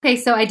Okay,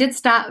 so I did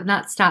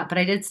not stop, but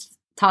I did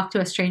talk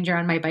to a stranger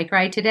on my bike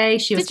ride today.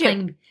 She was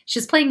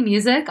playing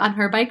music on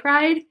her bike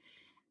ride,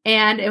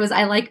 and it was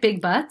I Like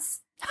Big Butts.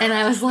 And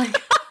I was like,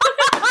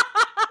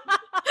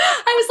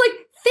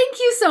 thank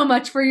you so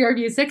much for your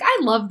music. I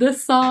love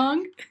this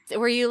song.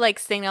 Were you like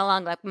singing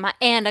along like my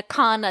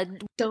anaconda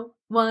don't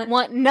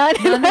want none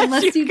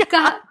unless you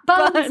got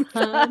buns,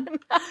 hun.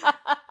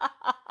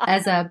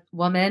 As a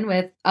woman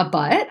with a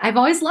butt, I've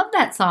always loved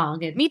that song.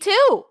 Me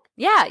too.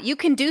 Yeah, you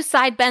can do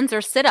side bends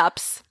or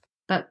sit-ups.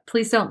 But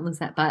please don't lose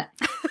that butt.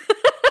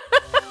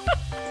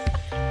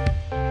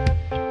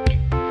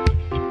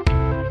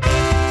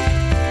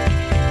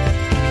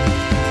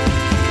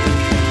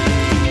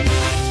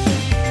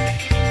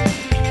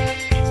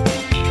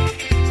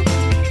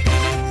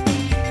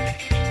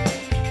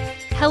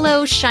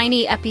 Hello,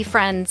 Shiny Epi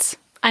friends.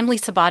 I'm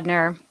Lisa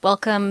Bodner.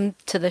 Welcome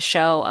to the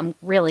show. I'm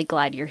really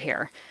glad you're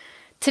here.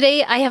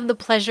 Today, I have the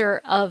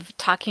pleasure of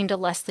talking to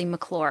Leslie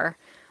McClure.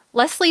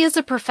 Leslie is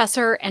a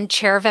professor and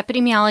chair of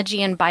epidemiology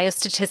and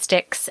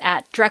biostatistics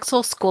at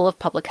Drexel School of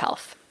Public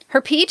Health.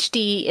 Her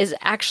PhD is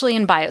actually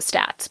in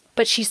biostats,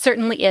 but she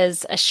certainly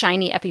is a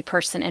shiny epi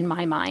person in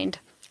my mind.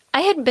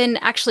 I had been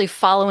actually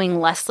following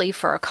Leslie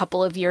for a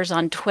couple of years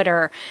on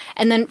Twitter,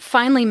 and then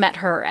finally met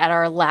her at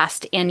our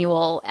last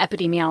annual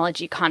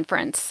epidemiology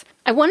conference.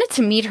 I wanted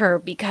to meet her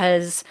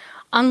because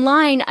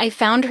online, I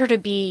found her to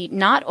be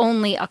not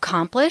only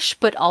accomplished,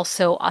 but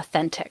also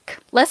authentic.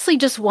 Leslie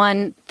just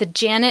won the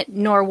Janet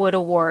Norwood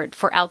Award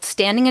for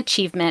Outstanding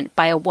Achievement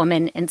by a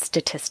Woman in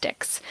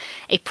Statistics,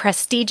 a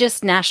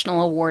prestigious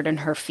national award in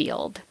her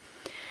field.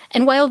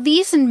 And while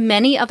these and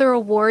many other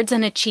awards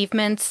and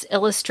achievements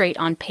illustrate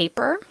on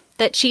paper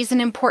that she's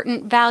an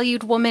important,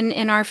 valued woman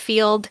in our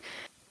field,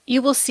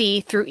 you will see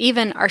through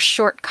even our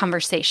short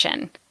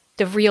conversation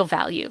the real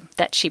value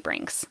that she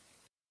brings.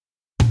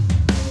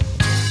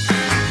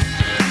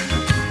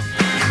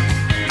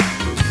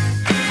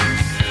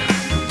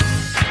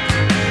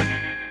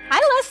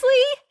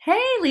 Hey,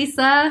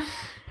 Lisa.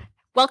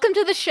 Welcome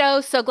to the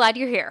show. So glad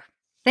you're here.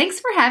 Thanks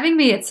for having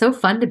me. It's so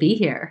fun to be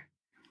here.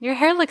 Your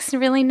hair looks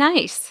really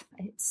nice.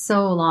 It's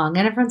so long.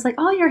 And everyone's like,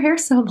 oh, your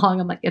hair's so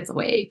long. I'm like, it's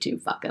way too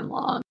fucking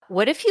long.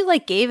 What if you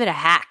gave it a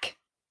hack?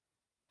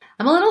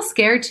 I'm a little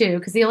scared too,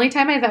 because the only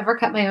time I've ever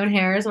cut my own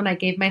hair is when I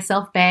gave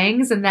myself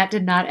bangs, and that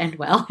did not end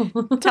well.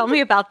 Tell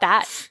me about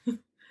that.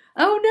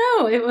 Oh,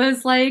 no. It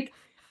was like,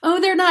 oh,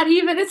 they're not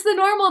even. It's the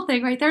normal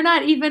thing, right? They're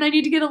not even. I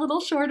need to get a little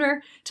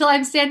shorter till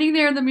I'm standing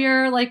there in the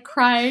mirror,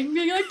 crying,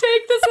 being like,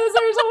 take the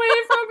scissors away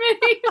from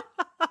me.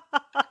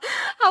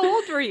 How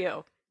old were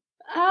you?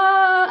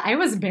 I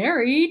was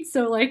married,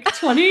 so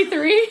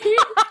 23.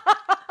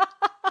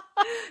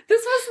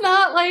 This was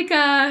not like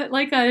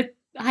a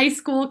high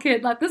school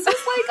kid. This was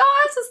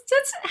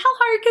it's how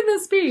hard can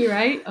this be,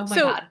 right? Oh my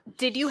God.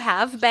 Did you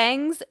have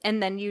bangs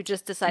and then you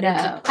just decided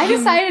to? I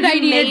decided I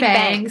needed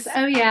bangs.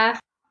 Oh yeah.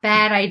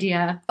 Bad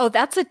idea. Oh,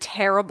 that's a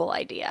terrible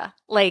idea.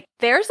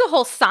 There's a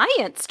whole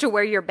science to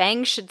where your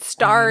bangs should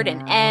start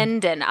and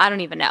end, and I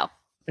don't even know.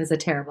 It was a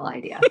terrible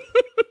idea.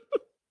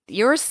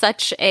 You're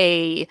such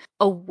a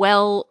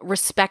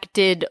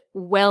well-respected,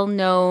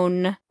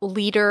 well-known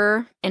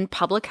leader in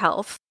public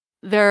health.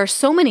 There are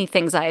so many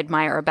things I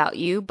admire about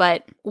you,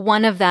 but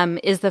one of them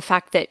is the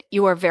fact that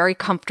you are very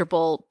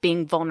comfortable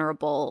being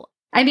vulnerable.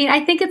 I mean,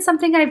 I think it's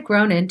something I've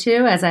grown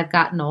into as I've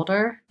gotten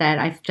older, that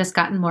I've just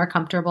gotten more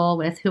comfortable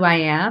with who I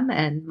am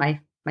and my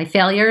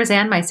failures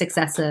and my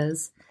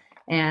successes.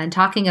 And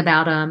talking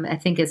about them, I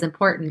think, is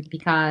important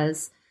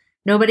because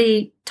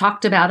nobody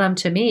talked about them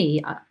to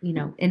me.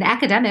 In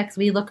academics,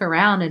 we look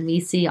around and we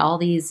see all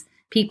these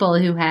people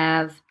who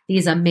have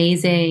these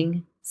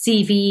amazing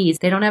CVs.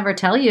 They don't ever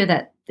tell you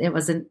that it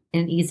wasn't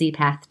an easy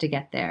path to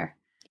get there.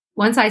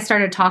 Once I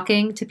started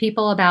talking to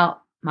people about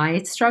my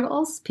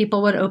struggles,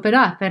 people would open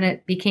up, and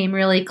it became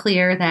really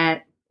clear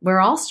that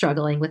we're all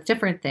struggling with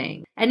different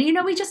things. And,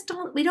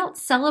 we don't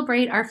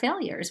celebrate our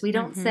failures. We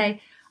don't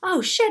say,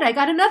 oh shit, I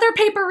got another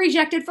paper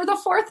rejected for the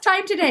 4th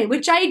time today,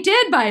 which I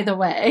did, by the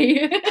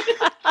way.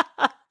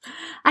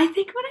 I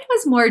think when I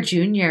was more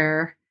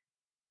junior,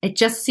 it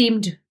just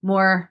seemed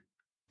more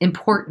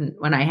important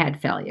when I had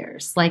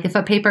failures. If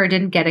a paper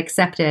didn't get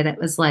accepted, it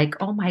was like,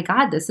 oh my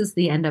God, this is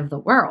the end of the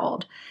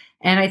world.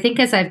 And I think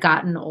as I've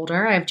gotten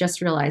older, I've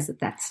just realized that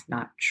that's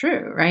not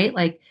true, right?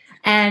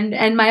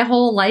 And my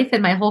whole life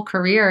and my whole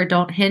career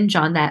don't hinge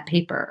on that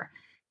paper.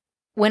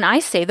 When I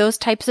say those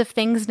types of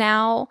things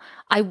now,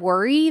 I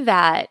worry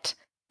that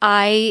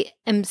I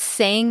am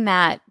saying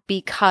that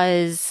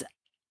because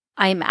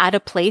I'm at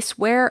a place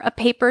where a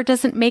paper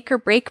doesn't make or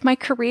break my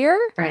career.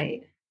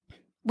 Right.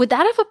 Would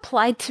that have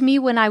applied to me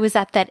when I was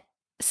at that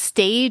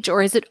stage,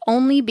 or is it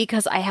only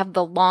because I have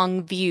the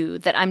long view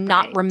that I'm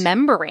not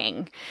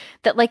remembering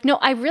that no,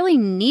 I really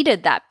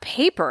needed that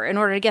paper in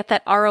order to get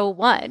that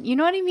R01? You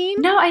know what I mean?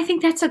 No, I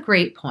think that's a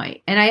great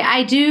point. And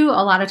I do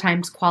a lot of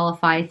times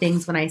qualify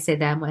things when I say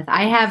them with,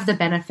 I have the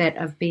benefit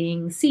of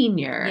being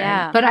senior.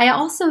 Yeah. But I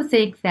also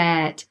think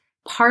that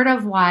part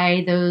of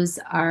why those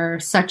are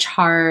such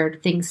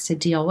hard things to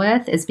deal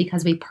with is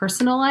because we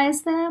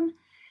personalize them.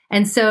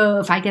 And so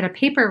if I get a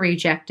paper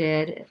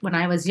rejected, when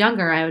I was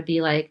younger, I would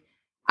be like,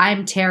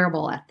 I'm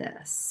terrible at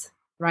this,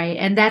 right?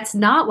 And that's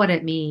not what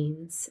it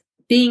means.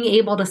 Being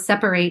able to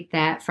separate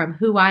that from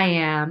who I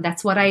am,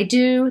 that's what I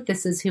do,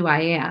 this is who I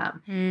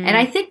am. And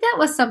I think that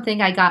was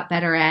something I got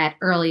better at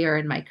earlier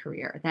in my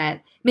career,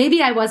 that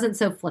maybe I wasn't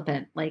so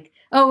flippant, like,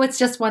 oh, it's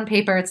just one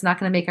paper, it's not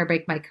going to make or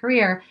break my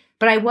career.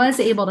 But I was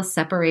able to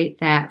separate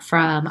that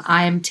from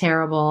I'm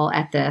terrible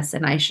at this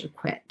and I should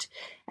quit.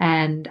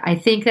 And I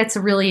think that's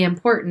really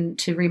important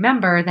to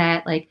remember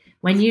that, like,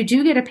 when you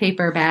do get a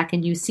paper back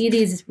and you see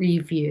these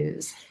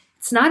reviews,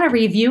 it's not a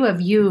review of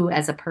you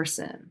as a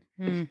person.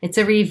 It's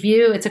a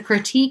review, it's a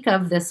critique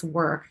of this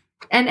work.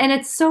 And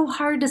it's so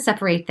hard to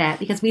separate that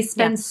because we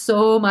spend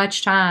so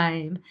much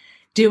time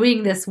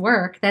doing this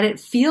work that it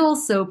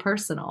feels so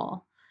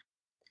personal.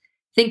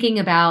 Thinking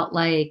about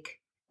like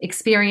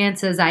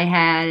experiences I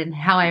had and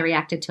how I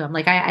reacted to them.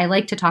 Like I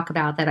like to talk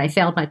about that I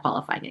failed my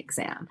qualifying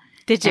exam.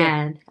 Did you?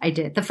 And I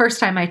did the first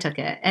time I took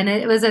it. And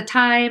it was a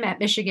time at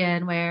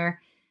Michigan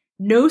where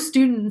no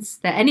students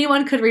that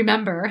anyone could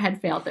remember had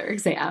failed their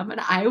exam.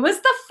 And I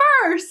was the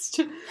first.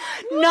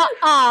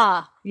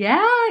 Nuh-uh.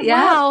 Yeah.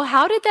 Wow.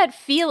 How did that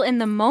feel in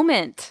the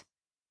moment?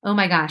 Oh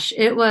my gosh.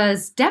 It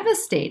was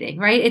devastating,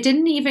 right? It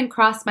didn't even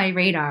cross my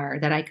radar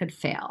that I could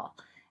fail.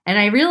 And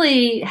I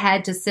really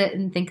had to sit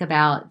and think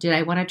about, did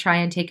I want to try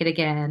and take it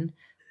again?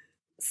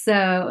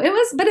 So it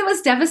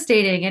was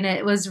devastating. And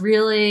it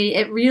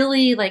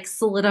really like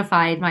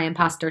solidified my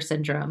imposter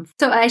syndrome.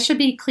 So I should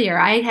be clear.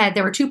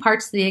 There were two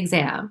parts to the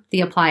exam, the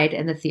applied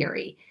and the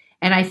theory.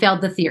 And I failed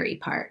the theory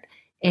part.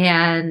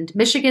 And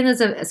Michigan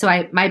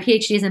my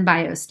PhD is in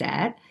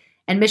biostat,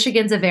 and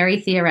Michigan's a very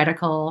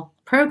theoretical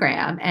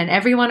program. And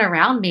everyone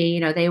around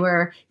me, they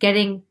were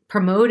getting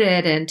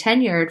promoted and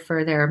tenured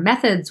for their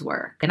methods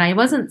work. And I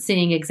wasn't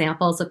seeing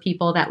examples of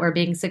people that were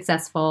being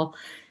successful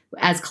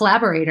as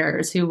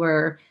collaborators who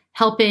were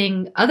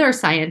helping other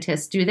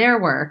scientists do their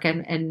work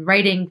and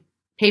writing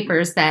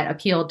papers that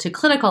appealed to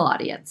clinical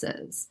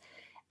audiences.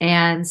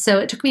 And so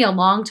it took me a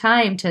long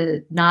time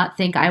to not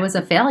think I was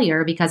a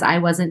failure because I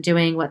wasn't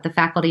doing what the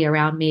faculty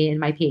around me in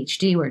my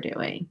PhD were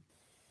doing.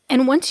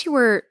 And once you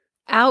were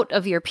out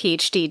of your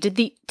PhD,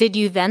 did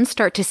you then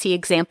start to see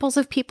examples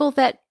of people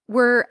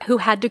who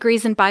had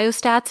degrees in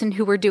biostats and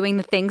who were doing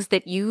the things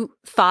that you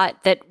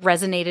thought that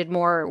resonated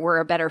more, were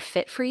a better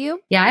fit for you?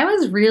 Yeah, I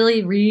was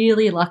really,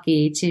 really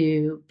lucky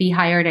to be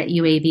hired at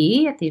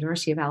UAB at the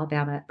University of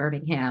Alabama at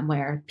Birmingham,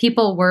 where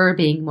people were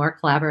being more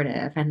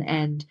collaborative.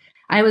 And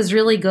I was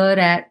really good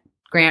at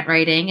grant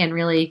writing and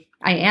really,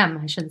 I am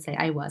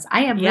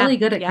really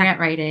good at grant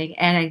writing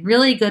and a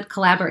really good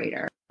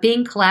collaborator.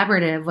 Being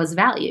collaborative was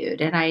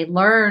valued. And I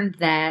learned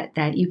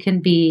that you can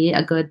be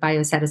a good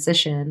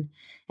biostatistician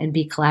and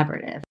be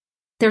collaborative.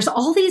 There's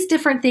all these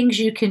different things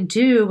you can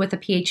do with a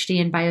PhD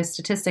in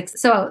biostatistics.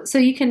 So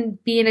you can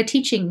be in a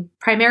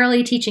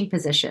primarily teaching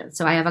position.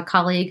 So I have a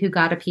colleague who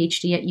got a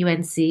PhD at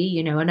UNC,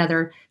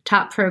 another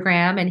top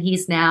program, and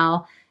he's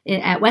now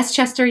at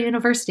Westchester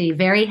University,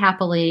 very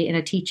happily in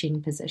a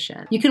teaching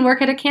position. You can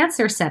work at a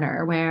cancer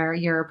center where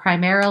you're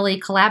primarily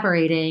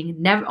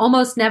collaborating,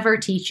 almost never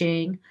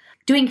teaching,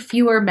 doing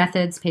fewer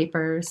methods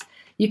papers.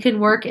 You can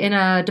work in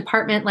a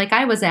department like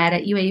I was at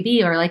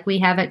UAB or like we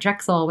have at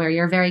Drexel where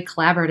you're very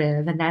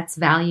collaborative and that's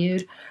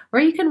valued. Or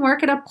you can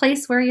work at a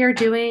place where you're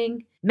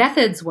doing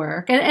methods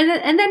work.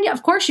 And then,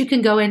 of course, you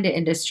can go into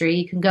industry.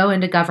 You can go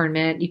into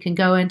government. You can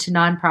go into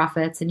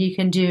nonprofits and you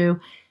can do,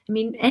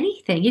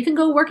 anything. You can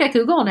go work at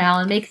Google now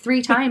and make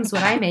 3 times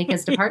what I make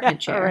as department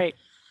chair. Right.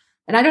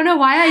 And I don't know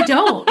why I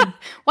don't.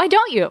 Why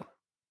don't you?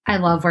 I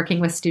love working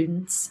with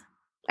students.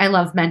 I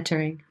love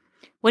mentoring.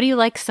 What do you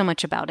like so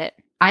much about it?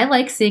 I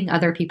like seeing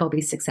other people be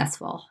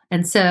successful.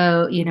 And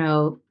so,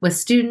 with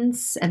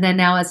students and then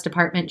now as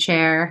department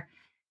chair,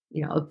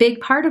 a big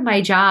part of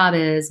my job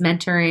is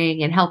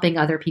mentoring and helping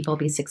other people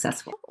be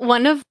successful.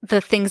 One of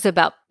the things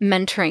about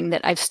mentoring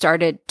that I've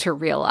started to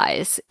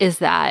realize is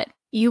that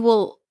you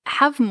will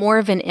have more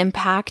of an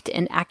impact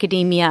in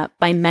academia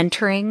by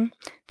mentoring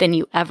than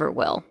you ever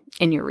will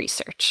in your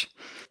research.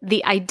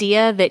 The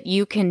idea that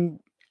you can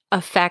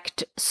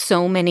affect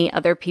so many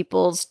other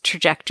people's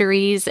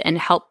trajectories and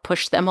help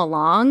push them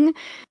along,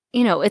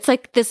 it's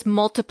like this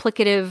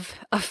multiplicative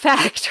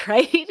effect,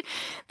 right?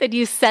 That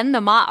you send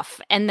them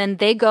off and then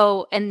they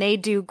go and they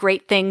do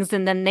great things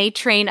and then they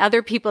train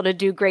other people to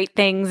do great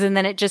things and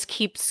then it just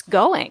keeps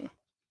going.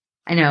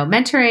 I know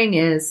mentoring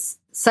is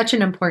such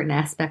an important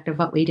aspect of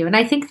what we do. And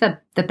I think the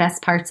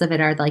best parts of it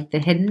are like the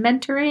hidden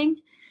mentoring,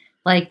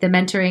 like the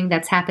mentoring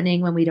that's happening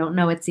when we don't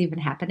know it's even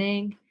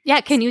happening. Yeah.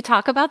 Can you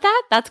talk about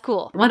that? That's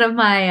cool. One of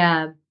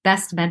my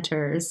best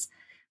mentors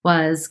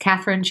was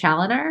Catherine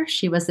Challoner.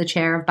 She was the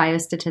chair of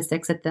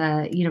biostatistics at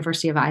the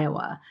University of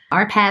Iowa.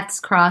 Our paths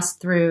crossed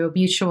through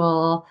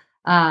mutual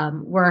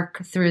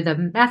work through the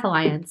Math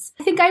Alliance.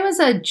 I think I was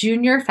a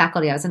junior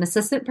faculty. I was an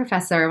assistant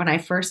professor when I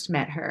first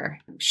met her.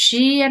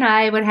 She and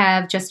I would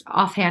have just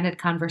offhanded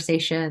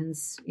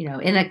conversations,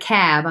 in a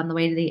cab on the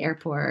way to the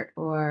airport,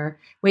 or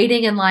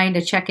waiting in line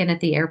to check in at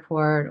the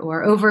airport,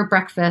 or over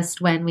breakfast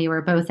when we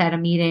were both at a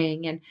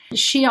meeting. And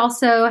she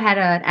also had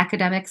an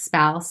academic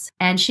spouse,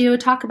 and she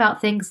would talk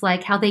about things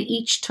like how they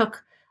each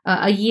took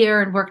a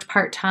year and worked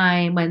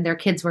part-time when their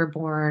kids were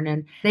born.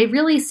 And they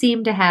really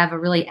seemed to have a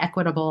really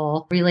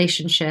equitable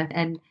relationship.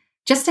 And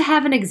just to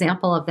have an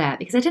example of that,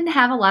 because I didn't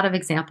have a lot of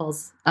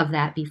examples of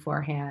that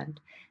beforehand.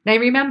 And I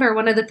remember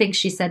one of the things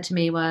she said to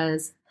me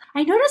was,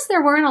 I noticed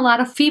there weren't a lot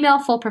of female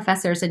full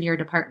professors in your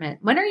department.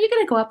 When are you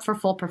going to go up for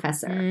full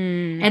professor?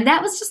 And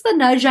that was just the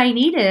nudge I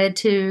needed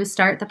to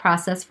start the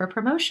process for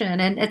promotion.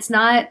 And it's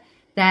not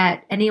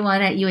that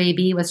anyone at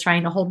UAB was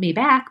trying to hold me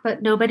back,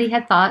 but nobody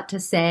had thought to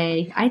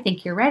say, I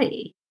think you're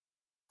ready.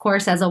 Of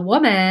course, as a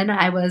woman,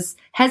 I was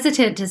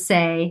hesitant to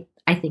say,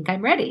 I think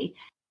I'm ready.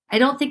 I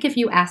don't think if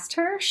you asked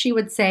her, she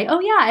would say, oh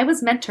yeah, I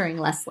was mentoring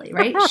Leslie,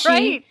 right?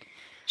 Right.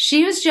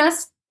 She was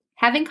just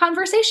having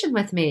conversation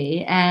with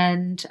me.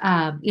 And,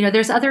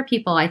 there's other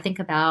people I think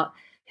about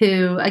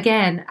who,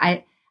 again,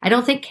 I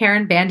don't think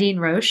Karen Bandine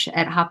Roche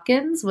at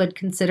Hopkins would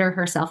consider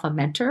herself a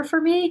mentor for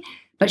me,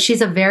 but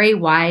she's a very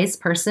wise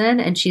person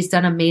and she's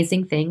done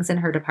amazing things in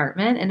her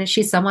department. And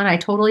she's someone I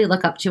totally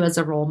look up to as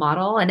a role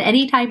model. And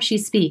anytime she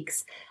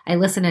speaks, I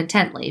listen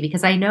intently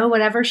because I know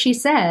whatever she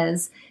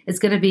says is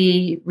going to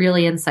be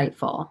really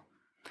insightful.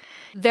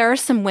 There are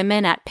some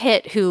women at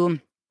Pitt who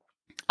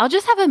I'll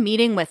just have a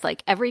meeting with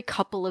like every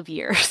couple of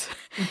years.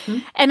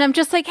 Mm-hmm. And I'm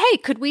just like, hey,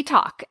 could we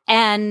talk?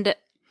 And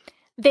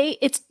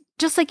it's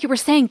just like you were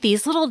saying,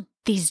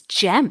 these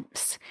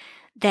gems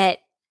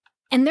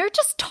and they're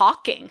just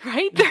talking,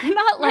 right? They're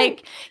not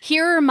like,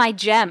 here are my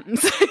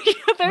gems.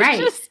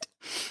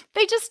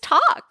 They just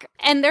talk.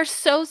 And they're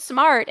so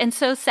smart and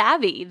so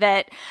savvy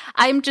that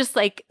I'm just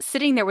like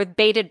sitting there with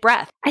bated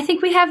breath. I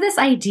think we have this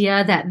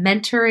idea that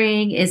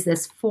mentoring is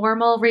this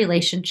formal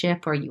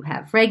relationship where you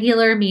have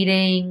regular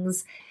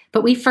meetings,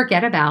 but we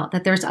forget about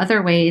that there's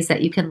other ways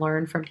that you can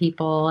learn from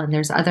people. And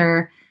there's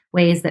other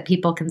ways that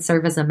people can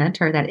serve as a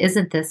mentor that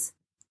isn't this,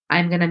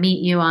 I'm going to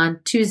meet you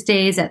on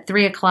Tuesdays at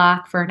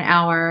 3:00 for an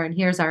hour, and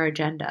here's our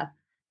agenda.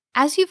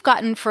 As you've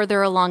gotten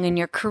further along in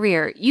your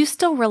career, you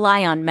still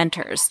rely on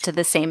mentors to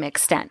the same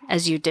extent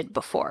as you did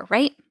before,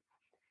 right?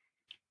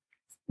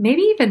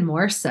 Maybe even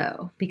more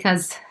so,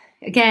 because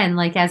again,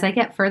 like as I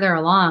get further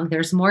along,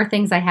 there's more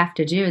things I have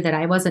to do that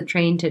I wasn't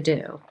trained to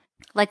do.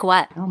 Like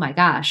what? Oh my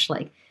gosh,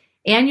 like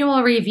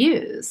annual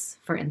reviews,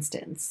 for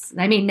instance.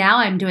 I mean, now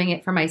I'm doing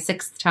it for my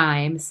 6th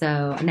time,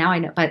 so now I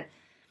know, but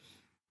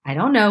I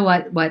don't know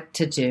what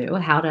to do,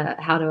 how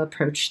to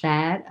approach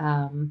that,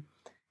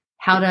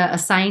 how to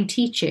assign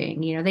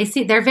teaching.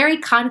 They're very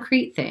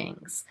concrete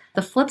things.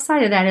 The flip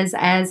side of that is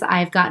as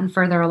I've gotten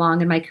further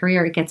along in my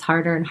career, it gets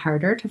harder and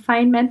harder to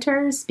find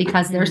mentors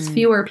because there's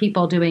fewer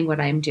people doing what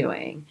I'm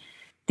doing.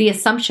 The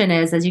assumption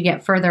is as you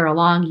get further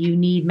along, you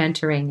need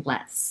mentoring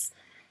less.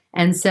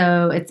 And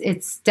so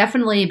it's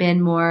definitely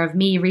been more of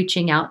me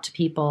reaching out to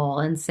people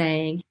and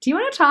saying, do you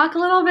want to talk a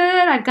little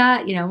bit? I've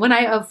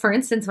got, for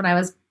instance, when I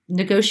was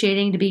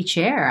negotiating to be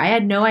chair, I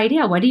had no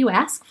idea. What do you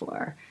ask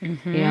for?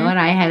 Mm-hmm. And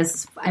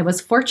I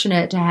was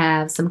fortunate to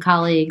have some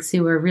colleagues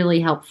who were really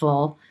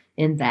helpful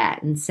in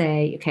that and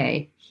say,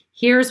 okay,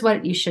 here's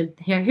what you should,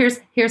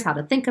 here's how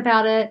to think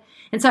about it.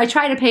 And so I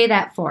try to pay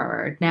that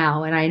forward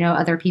now. And I know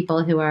other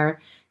people who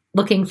are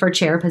looking for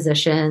chair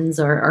positions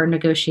or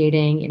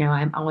negotiating,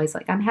 I'm always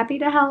like, I'm happy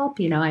to help,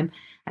 I'm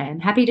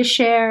happy to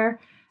share.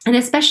 And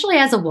especially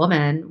as a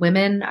woman,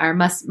 women are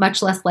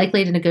much less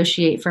likely to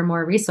negotiate for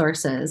more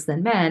resources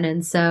than men.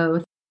 And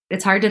so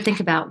it's hard to think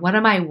about what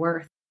am I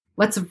worth?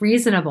 What's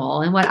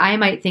reasonable? And what I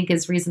might think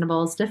is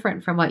reasonable is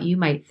different from what you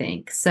might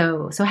think.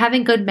 So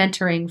having good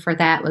mentoring for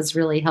that was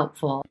really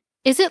helpful.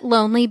 Is it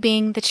lonely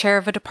being the chair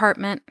of a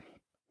department?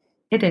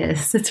 It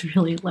is. It's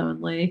really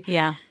lonely.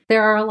 Yeah.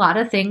 There are a lot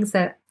of things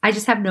that I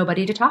just have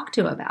nobody to talk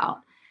to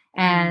about.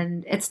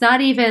 And it's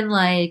not even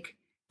like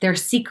they're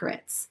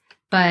secrets.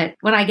 But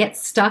when I get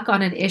stuck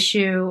on an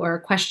issue or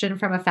a question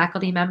from a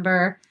faculty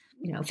member,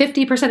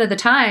 50% of the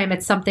time,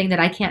 it's something that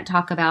I can't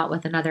talk about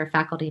with another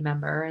faculty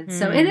member. And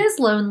so it is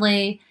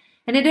lonely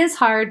and it is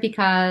hard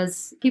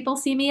because people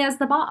see me as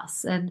the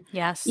boss. And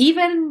yes,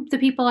 even the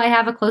people I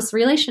have a close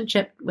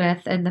relationship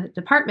with in the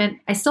department,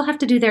 I still have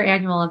to do their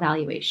annual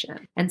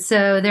evaluation. And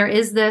so there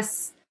is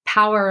this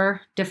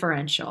power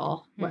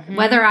differential,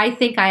 whether I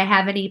think I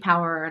have any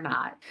power or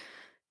not.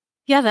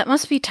 Yeah, that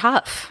must be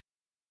tough.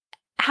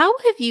 How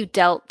have you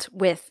dealt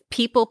with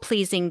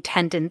people-pleasing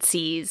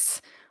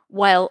tendencies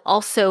while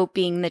also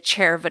being the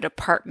chair of a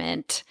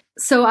department?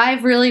 So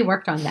I've really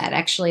worked on that,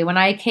 actually. When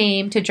I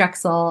came to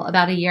Drexel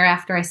about a year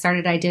after I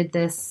started, I did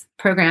this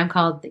program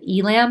called the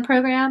ELAM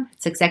program.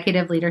 It's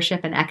Executive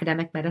Leadership in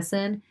Academic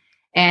Medicine.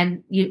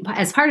 And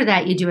as part of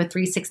that, you do a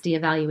 360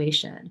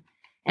 evaluation.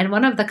 And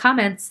one of the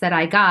comments that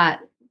I got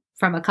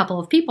from a couple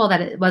of people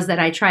was that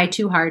I try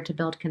too hard to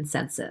build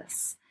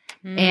consensus.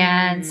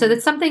 And so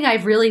that's something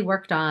I've really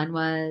worked on,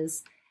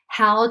 was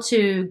how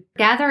to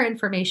gather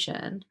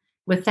information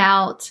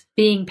without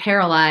being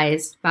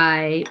paralyzed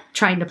by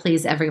trying to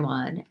please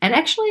everyone. And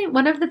actually,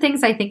 one of the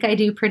things I think I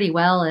do pretty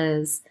well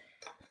is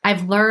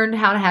I've learned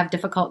how to have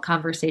difficult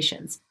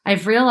conversations.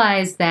 I've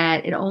realized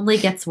that it only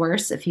gets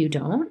worse if you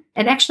don't.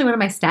 And actually, one of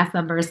my staff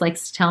members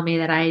likes to tell me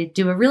that I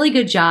do a really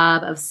good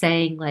job of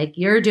saying, like,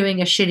 you're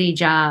doing a shitty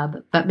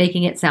job, but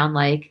making it sound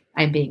like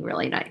I'm being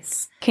really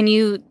nice. Can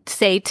you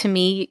say to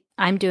me,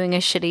 I'm doing a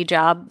shitty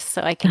job,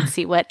 so I can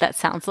see what that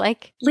sounds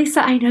like?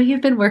 Lisa, I know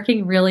you've been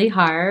working really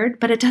hard,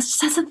 but it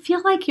just doesn't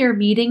feel like you're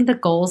meeting the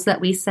goals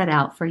that we set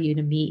out for you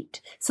to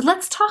meet. So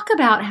let's talk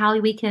about how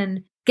we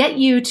can get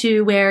you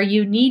to where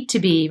you need to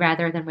be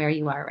rather than where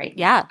you are right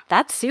now. Yeah,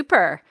 that's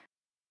super.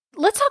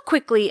 Let's talk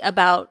quickly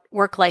about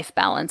work-life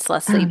balance,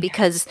 Leslie,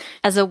 because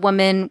as a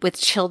woman with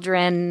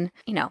children,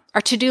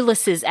 our to-do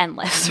list is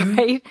endless,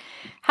 right?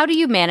 How do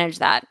you manage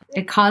that?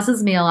 It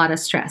causes me a lot of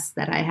stress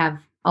that I have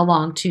a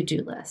long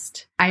to-do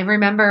list. I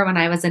remember when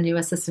I was a new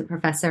assistant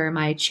professor in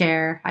my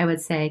chair, I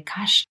would say,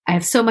 gosh, I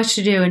have so much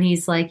to do. And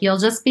he's like, you'll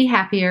just be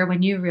happier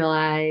when you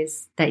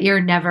realize that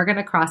you're never going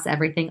to cross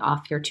everything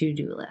off your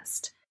to-do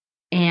list.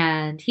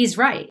 And he's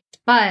right,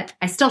 but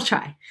I still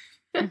try.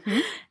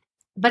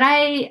 But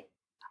I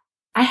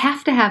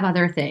have to have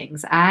other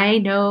things. I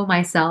know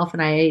myself,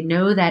 and I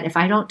know that if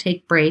I don't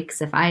take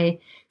breaks, if I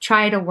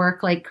try to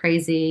work like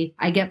crazy,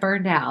 I get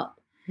burned out.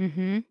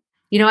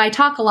 I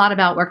talk a lot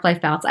about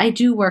work-life balance. I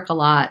do work a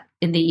lot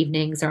in the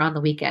evenings or on the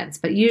weekends,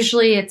 but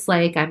usually it's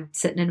like I'm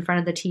sitting in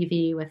front of the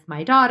TV with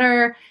my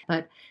daughter,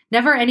 but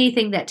never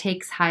anything that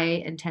takes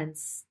high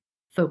intense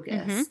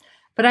focus.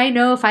 But I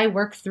know if I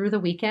work through the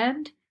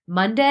weekend,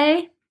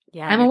 Monday,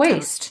 I'm a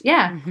waste.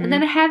 And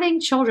then having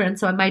children.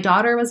 So when my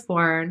daughter was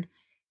born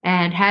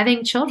and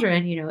having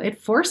children,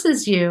 it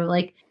forces you,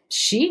 like,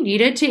 she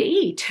needed to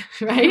eat,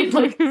 right?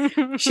 Like,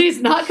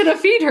 she's not going to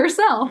feed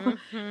herself.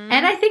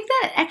 And I think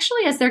that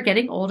actually, as they're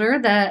getting older,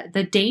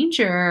 the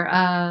danger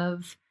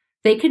of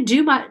they can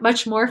do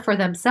much more for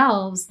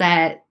themselves,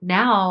 that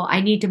now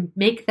I need to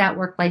make that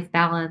work-life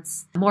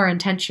balance more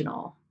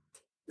intentional.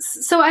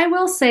 So I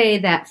will say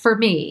that for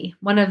me,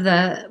 one of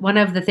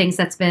the things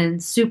that's been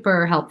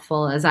super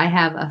helpful is I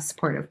have a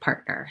supportive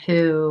partner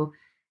who,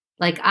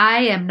 like,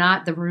 I am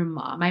not the room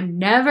mom. I'm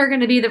never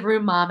going to be the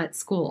room mom at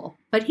school,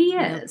 but he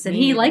is, and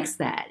he likes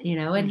that,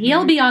 and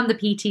he'll be on the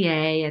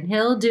PTA and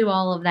he'll do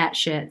all of that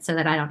shit so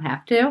that I don't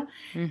have to.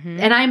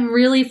 And I'm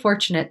really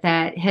fortunate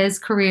that his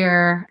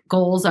career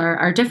goals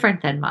are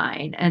different than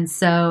mine. And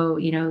so,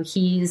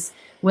 he's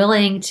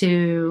willing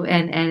to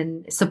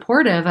and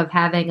supportive of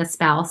having a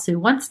spouse who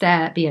wants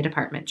to be a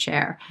department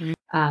chair.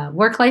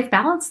 Work-life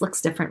balance looks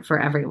different for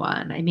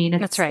everyone. I mean,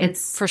 that's right.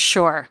 It's for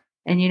sure.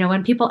 And,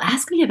 when people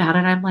ask me about it,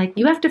 I'm like,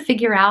 you have to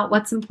figure out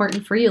what's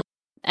important for you.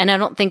 And I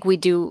don't think we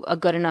do a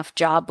good enough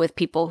job with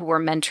people who are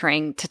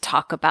mentoring to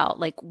talk about,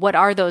 like, what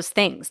are those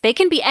things? They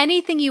can be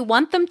anything you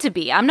want them to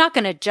be. I'm not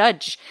going to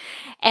judge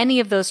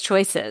any of those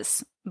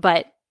choices,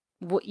 but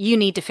you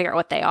need to figure out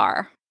what they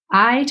are.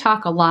 I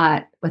talk a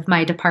lot with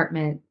my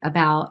department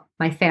about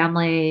my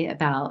family,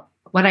 about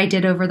what I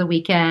did over the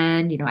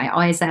weekend. I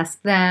always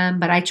ask them,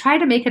 but I try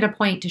to make it a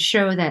point to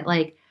show that,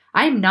 like,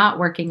 I'm not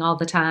working all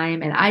the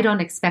time, and I don't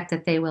expect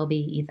that they will be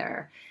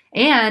either.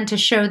 And to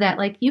show that,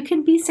 like, you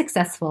can be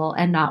successful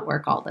and not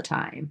work all the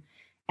time.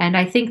 And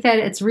I think that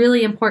it's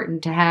really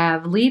important to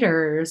have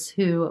leaders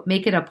who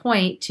make it a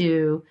point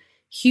to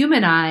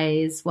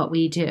humanize what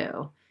we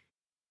do.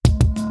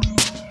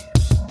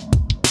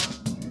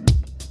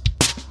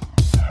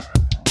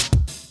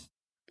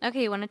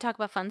 Okay, you want to talk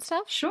about fun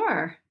stuff?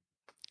 Sure.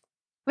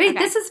 Wait,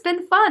 This has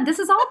been fun. This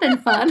has all been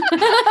fun.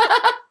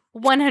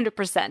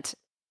 100%.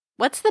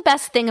 What's the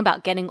best thing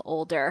about getting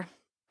older?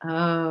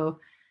 Oh,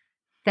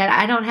 that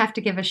I don't have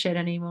to give a shit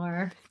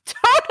anymore.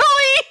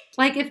 Totally!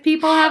 Like, if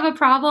people have a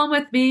problem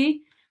with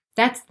me,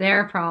 that's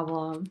their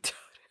problem.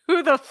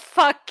 Who the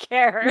fuck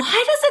cares?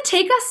 Why does it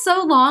take us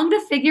so long to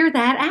figure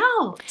that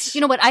out?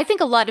 You know what? I think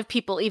a lot of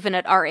people, even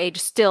at our age,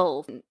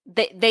 still,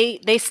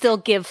 they still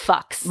give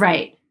fucks.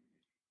 Right.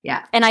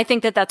 Yeah. And I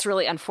think that that's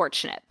really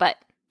unfortunate, but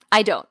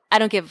I don't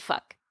give a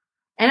fuck.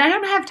 And I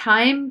don't have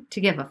time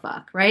to give a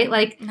fuck, right?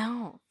 Like,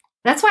 no.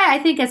 That's why I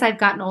think as I've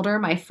gotten older,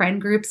 my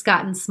friend group's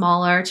gotten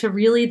smaller to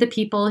really the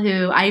people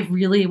who I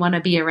really want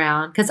to be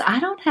around, because I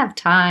don't have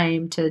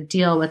time to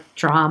deal with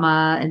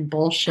drama and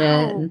bullshit,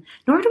 and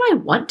nor do I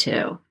want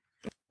to.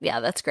 Yeah,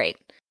 that's great.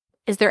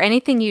 Is there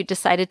anything you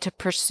decided to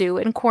pursue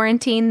in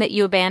quarantine that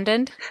you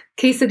abandoned?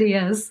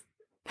 Quesadillas.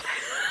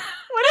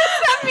 What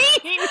does that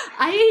mean?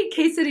 I ate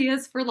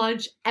quesadillas for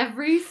lunch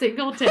every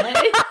single day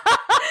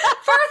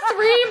for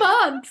 3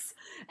 months.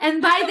 And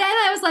by then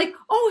I was like,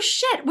 oh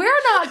shit, we're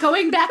not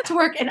going back to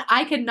work. And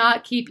I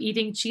cannot keep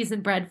eating cheese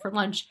and bread for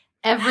lunch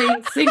every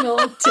single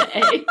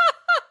day.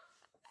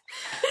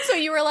 So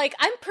you were like,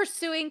 I'm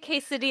pursuing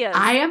quesadillas.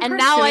 And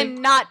now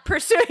I'm not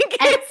pursuing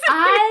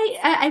quesadillas.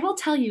 And I will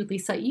tell you,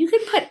 Lisa, you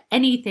can put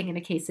anything in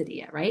a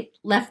quesadilla, right?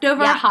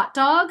 Leftover hot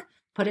dog,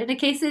 put it in a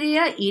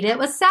quesadilla, eat it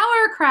with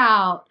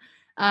sauerkraut.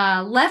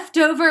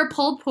 leftover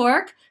pulled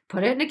pork,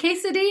 put it in a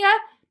quesadilla,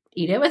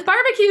 eat it with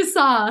barbecue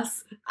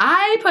sauce.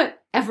 I put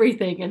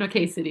everything in a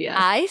quesadilla.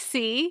 I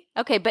see.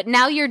 Okay, but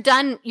now you're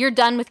done. You're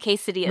done with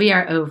quesadillas. We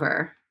are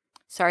over.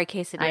 Sorry,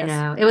 quesadillas. I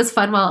know. It was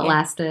fun while it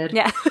lasted.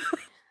 Yeah.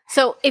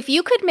 So if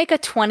you could make a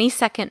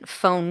 20-second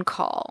phone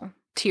call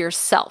to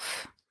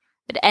yourself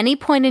at any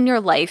point in your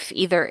life,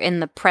 either in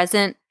the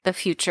present, the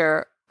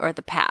future, or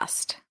the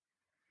past,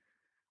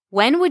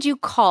 when would you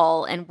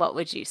call and what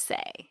would you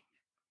say?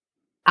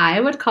 I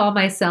would call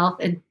myself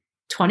in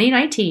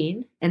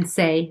 2019 and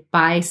say,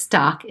 buy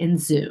stock in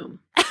Zoom.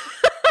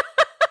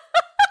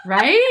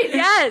 Right?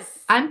 Yes.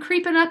 I'm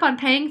creeping up on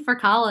paying for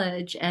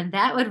college, and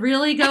that would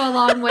really go a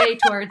long way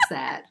towards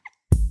that.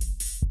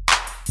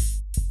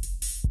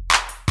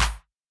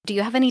 Do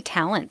you have any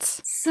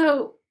talents?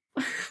 So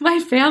my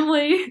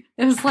family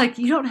is like,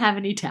 you don't have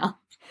any talent.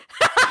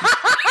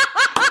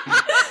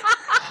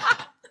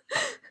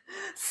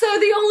 So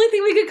the only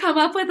thing we could come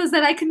up with is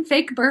that I can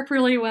fake burp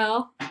really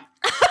well.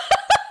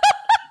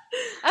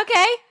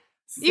 Okay.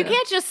 So. You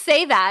can't just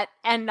say that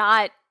and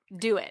not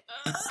do it.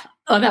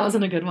 Oh, that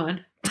wasn't a good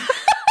one.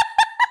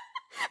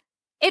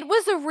 It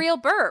was a real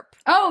burp.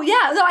 Oh,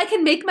 yeah. No, I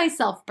can make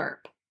myself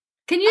burp.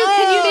 Can you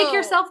make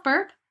yourself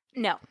burp?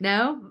 No.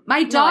 No?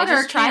 My daughter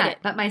just tried can, it.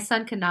 but my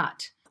son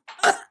cannot.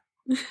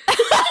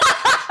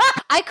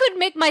 I could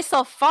make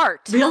myself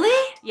fart.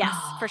 Really? Yes,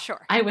 for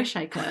sure. I wish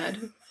I could.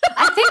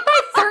 I think my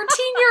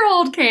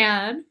 13-year-old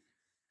can.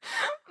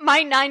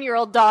 My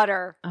 9-year-old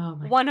daughter, Oh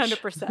my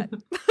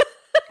 100%.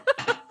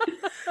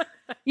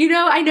 You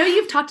know, I know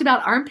you've talked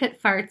about armpit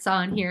farts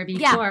on here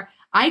before. Yeah.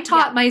 I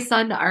taught my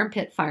son to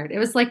armpit fart. It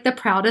was like the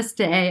proudest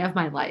day of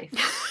my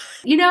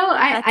life. You know,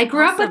 I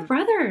grew up with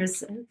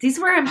brothers. These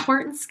were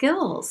important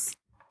skills.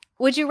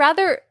 Would you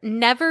rather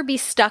never be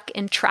stuck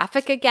in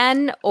traffic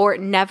again or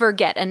never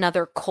get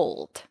another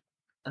cold?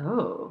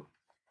 Oh.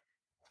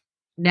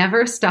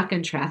 Never stuck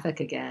in traffic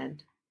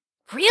again.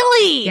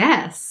 Really?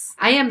 Yes.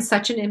 I am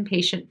such an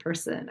impatient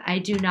person. I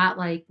do not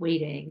like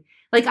waiting.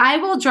 Like, I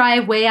will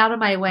drive way out of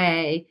my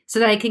way so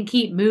that I can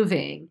keep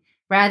moving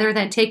rather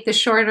than take the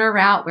shorter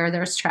route where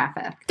there's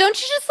traffic. Don't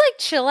you just like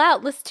chill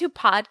out, listen to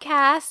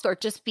podcasts, or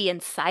just be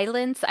in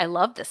silence? I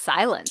love the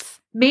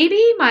silence.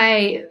 Maybe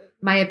my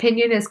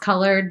opinion is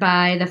colored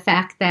by the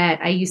fact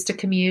that I used to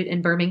commute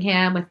in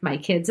Birmingham with my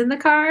kids in the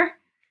car.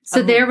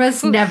 So there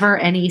was never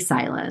any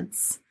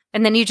silence.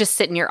 And then you just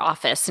sit in your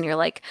office and you're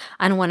like,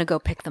 I don't want to go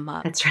pick them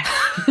up. That's right.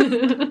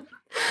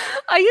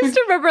 I used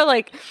to remember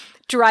like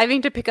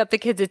driving to pick up the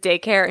kids at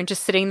daycare and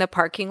just sitting in the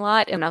parking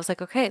lot. And I was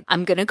like, okay,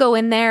 I'm going to go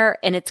in there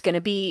and it's going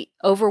to be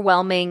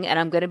overwhelming and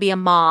I'm going to be a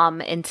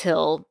mom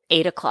until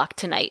 8 o'clock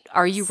tonight.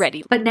 Are you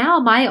ready? But now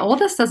my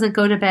oldest doesn't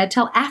go to bed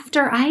till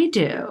after I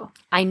do.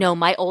 I know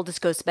my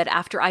oldest goes to bed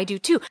after I do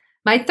too.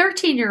 My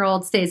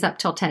 13-year-old stays up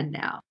till 10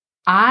 now.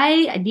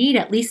 I need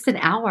at least an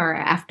hour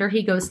after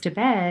he goes to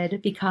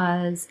bed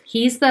because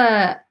he's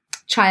the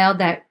child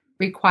that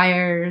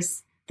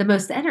requires the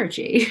most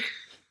energy.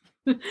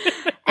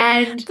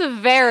 And it's a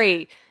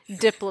very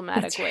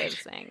diplomatic way of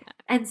saying that.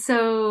 And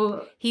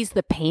so he's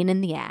the pain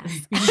in the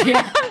ass.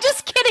 Yeah. I'm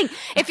just kidding.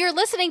 If you're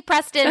listening,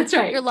 Preston, that's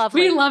right. You're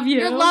lovely. We love you.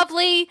 You're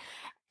lovely.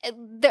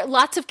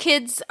 Lots of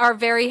kids are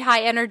very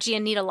high energy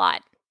and need a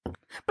lot.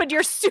 But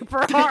you're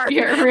super hard.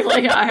 You're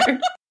really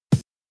hard.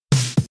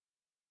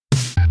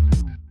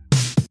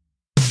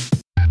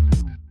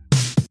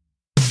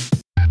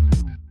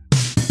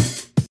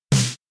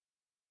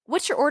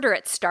 What's your order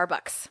at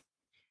Starbucks?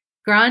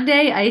 Grande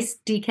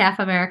iced decaf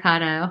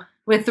Americano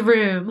with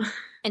room.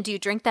 And do you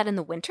drink that in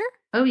the winter?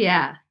 Oh,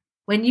 yeah.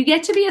 When you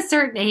get to be a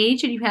certain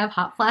age and you have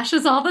hot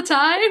flashes all the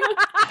time.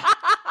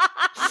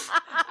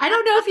 I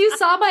don't know if you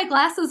saw my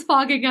glasses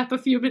fogging up a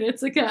few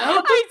minutes ago.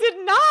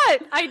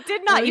 I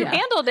did not. Oh, you yeah.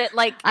 handled it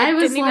like it I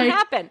was didn't even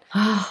happen.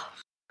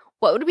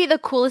 What would be the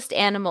coolest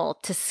animal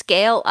to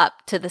scale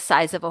up to the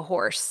size of a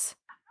horse?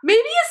 Maybe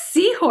a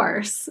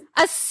seahorse.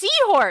 A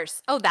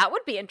seahorse. Oh, that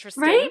would be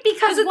interesting. Right?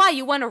 Because why?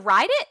 You want to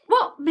ride it?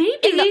 Well, maybe.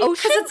 In the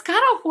ocean? Because it's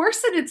got a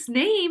horse in its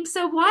name,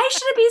 so why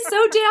should it be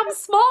so damn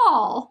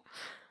small?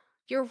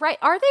 You're right.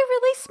 Are they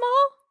really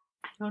small?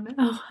 I don't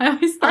know. I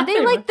always thought Are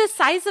they like the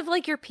size of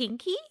like your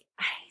pinky?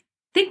 I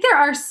think there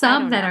are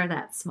some don't that know. are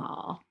that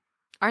small.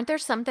 Aren't there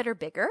some that are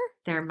bigger?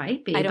 There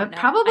might be, I don't but know.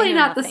 I probably know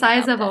not the nothing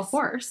size about of a this.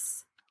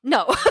 horse.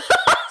 No.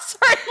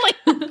 Certainly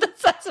not the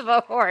size of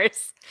a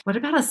horse. What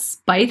about a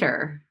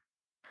spider?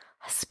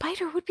 A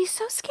spider would be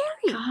so scary.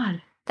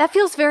 God. That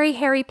feels very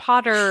Harry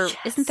Potter. Yes.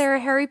 Isn't there a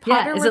Harry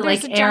Potter Yeah, is where it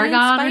like there's a giant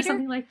Aragon spider? or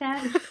something like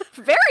that?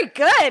 Very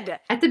good.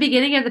 At the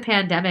beginning of the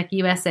pandemic,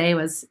 USA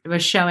was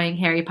showing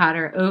Harry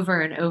Potter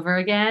over and over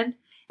again.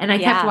 And I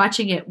kept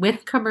watching it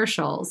with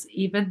commercials,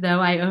 even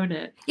though I own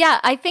it. Yeah,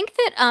 I think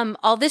that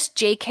all this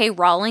J.K.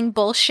 Rowling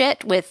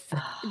bullshit with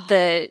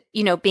the,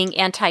 being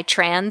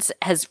anti-trans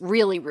has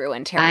really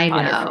ruined Harry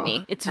Potter for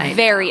me. It's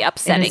very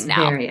upsetting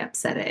now. Very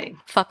upsetting.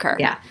 Fuck her.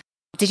 Yeah.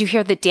 Did you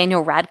hear that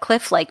Daniel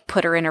Radcliffe,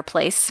 put her in her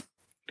place?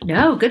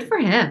 No, good for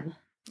him.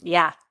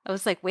 Yeah. I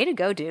was like, way to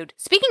go, dude.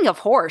 Speaking of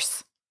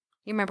horse,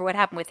 you remember what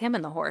happened with him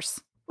and the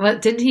horse?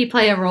 What, didn't he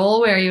play a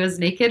role where he was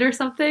naked or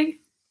something?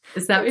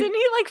 Is that Didn't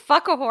he like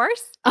fuck a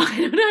horse? Oh,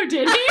 I don't know,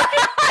 did he?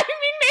 I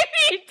mean, maybe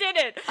he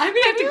didn't. I'm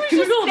going to have to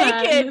Google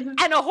that. Naked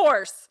and a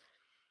horse.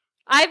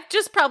 I've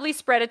just probably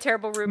spread a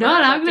terrible rumor. No,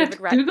 I'm going to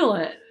have to Google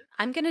it.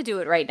 I'm going to do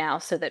it right now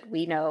so that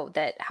we know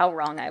that how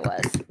wrong I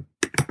was.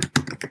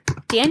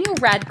 Daniel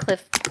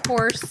Radcliffe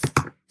horse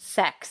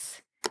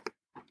sex.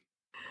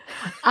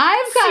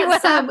 I've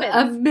got some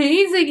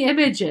amazing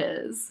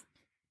images.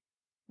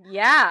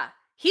 Yeah.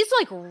 He's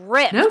like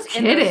ripped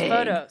in those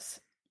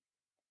photos.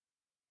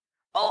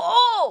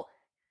 Oh,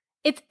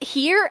 it's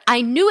here.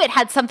 I knew it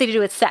had something to do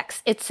with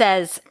sex. It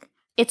says,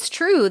 it's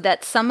true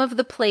that some of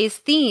the play's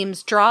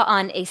themes draw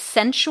on a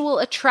sensual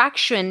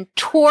attraction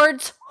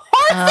towards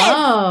horses.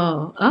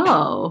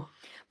 Oh.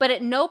 But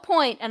at no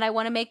point, and I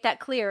want to make that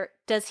clear,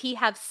 does he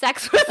have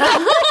sex with a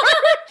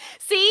horse?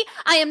 See,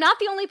 I am not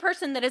the only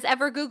person that has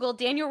ever Googled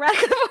Daniel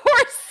Radcliffe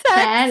horse sex.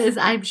 That is,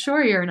 I'm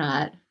sure you're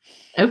not.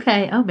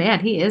 Okay. Oh man,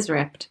 he is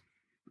ripped.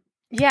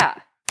 Yeah.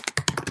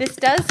 This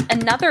does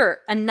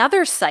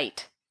another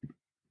site.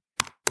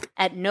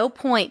 At no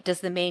point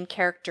does the main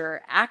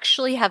character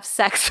actually have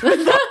sex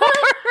with the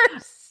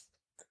horse.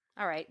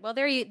 All right. Well,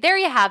 there you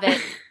have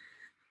it.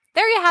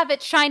 There you have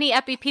it, Shiny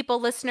Epi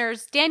people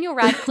listeners. Daniel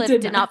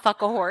Radcliffe did not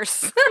fuck a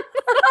horse.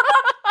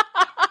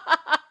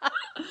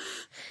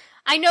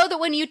 I know that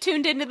when you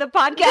tuned into the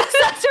podcast,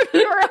 that's what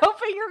you were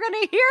hoping you were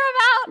going to hear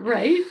about.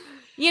 Right.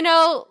 You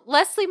know,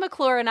 Leslie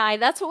McClure and I,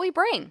 that's what we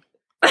bring.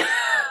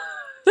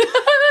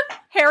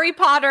 Harry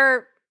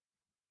Potter,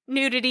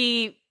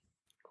 nudity,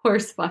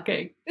 horse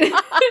fucking.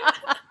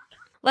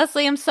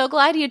 Leslie, I'm so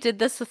glad you did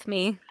this with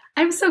me.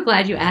 I'm so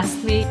glad you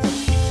asked me.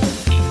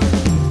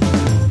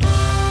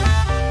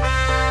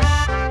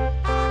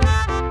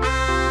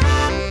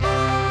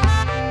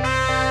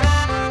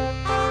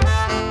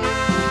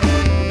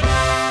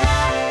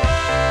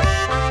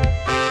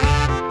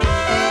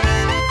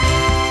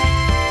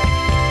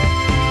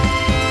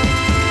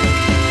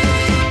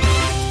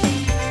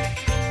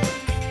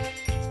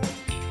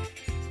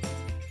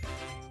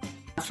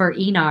 For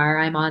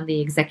ENAR, I'm on the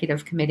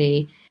executive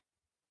committee.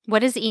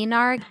 What is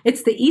ENAR?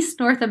 It's the East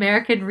North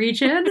American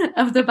region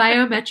of the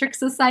Biometric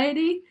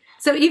Society.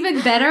 So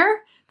even better,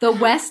 the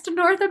West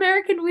North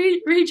American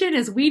region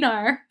is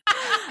WENAR.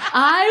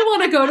 I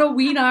want to go to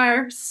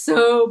WENAR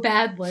so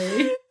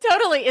badly.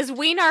 Totally. Is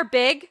WENAR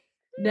big?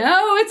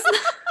 No, it's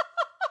not.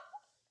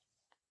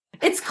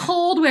 It's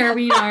cold where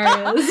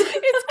WENAR is.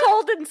 It's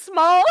cold and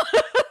small.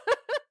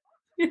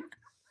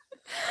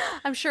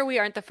 I'm sure we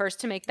aren't the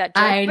first to make that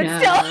joke, I know.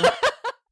 But still.